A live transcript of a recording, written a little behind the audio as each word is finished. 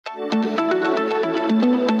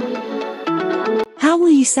How will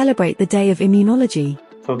you celebrate the Day of Immunology?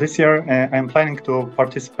 So this year, I'm planning to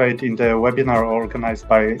participate in the webinar organized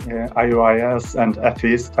by IUIS and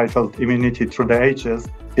EFIS titled Immunity Through the Ages.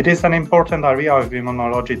 It is an important area of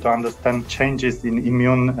immunology to understand changes in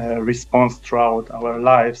immune response throughout our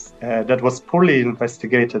lives that was poorly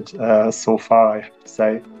investigated so far, I have to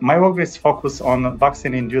say. My work is focused on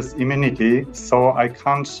vaccine-induced immunity, so I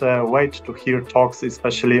can't wait to hear talks,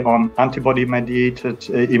 especially on antibody-mediated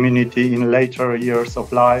immunity in later years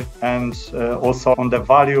of life, and also on the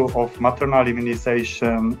value of maternal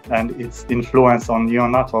immunization and its influence on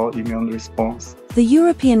neonatal immune response. The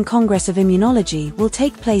European Congress of Immunology will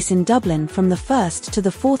take place in Dublin from the 1st to the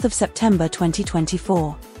 4th of September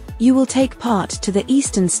 2024. You will take part to the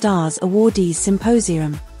Star Awardees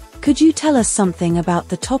symposium. Could you tell us something about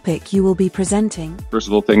the topic you will be presenting? First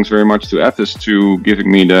of all, thanks very much to EFIS to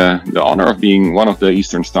giving me the honor of being one of the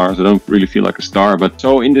Eastern Stars. I don't really feel like a star, but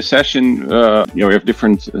so in this session, we have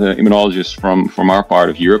different immunologists from our part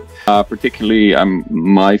of Europe. Particularly,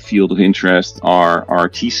 my field of interest are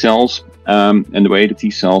T cells. And the way the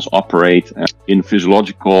T cells operate in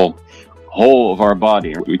physiological whole of our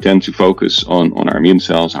body. We tend to focus on our immune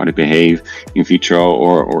cells, how they behave in vitro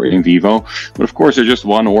or in vivo. But of course, they're just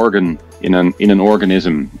one organ in an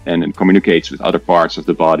organism, and it communicates with other parts of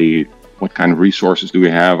the body. What kind of resources do we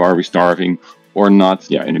have? Are we starving or not?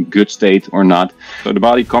 Yeah, in a good state or not? So the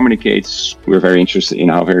body communicates. We're very interested in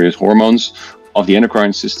how various hormones of the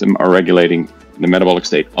endocrine system are regulating the metabolic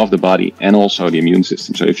state of the body and also the immune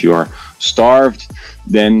system. So if you are starved,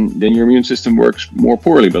 then your immune system works more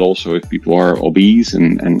poorly. But also if people are obese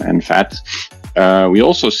and fat, we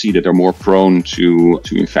also see that they're more prone to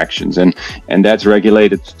infections, and that's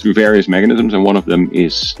regulated through various mechanisms, and one of them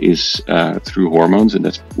is through hormones, and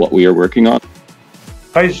that's what we are working on.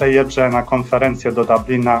 Hejże jeżdżę na konferencję do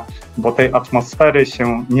Dublina, bo tej atmosfery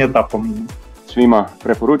się nie da pominąć. Svima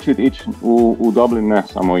preporučiti ići u Dublin, ne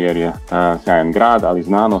samo jer je sjajan grad, ali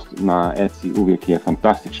znanost na ECI uvijek je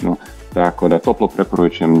fantastično, tako da toplo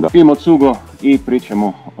preporučujem da pijemo cugo i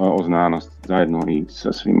pričamo o znanosti zajedno i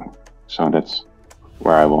sa svima. So that's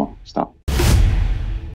where I will stop.